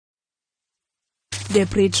The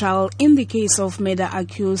pre-trial in the case of murder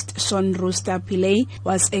accused Sean Rooster Pillay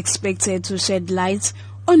was expected to shed light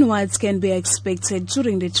on what can be expected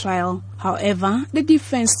during the trial. However, the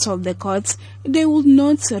defense told the court they would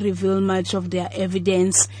not reveal much of their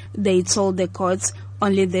evidence. They told the court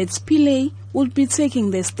only that Pillay would be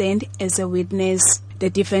taking the stand as a witness. The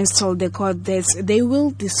defense told the court that they will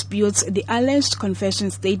dispute the alleged confession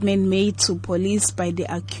statement made to police by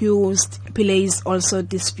the accused. Pillay is also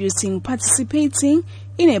disputing participating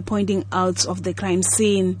in a pointing out of the crime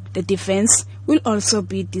scene. The defense will also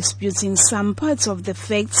be disputing some parts of the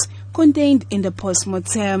facts contained in the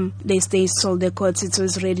post-mortem. The state told the court it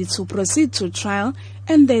was ready to proceed to trial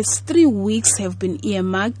and that 3 weeks have been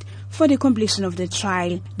earmarked for the completion of the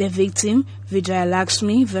trial. The victim, Vijaya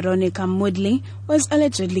Lakshmi Veronica Mudley, was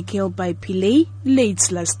allegedly killed by Pillay late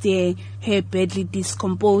last year. Her badly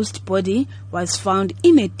decomposed body was found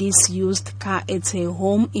in a disused car at her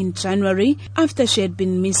home in January after she had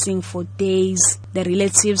been missing for days. The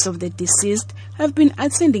relatives of the deceased have been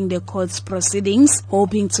attending the court's proceedings,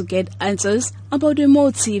 hoping to get answers about the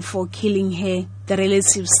motive for killing her. The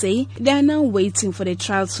relatives say they are now waiting for the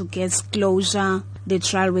trial to get closure. The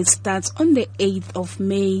trial will start on the 8th of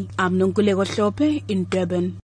May. I'm Nonkulego Hlope in Durban.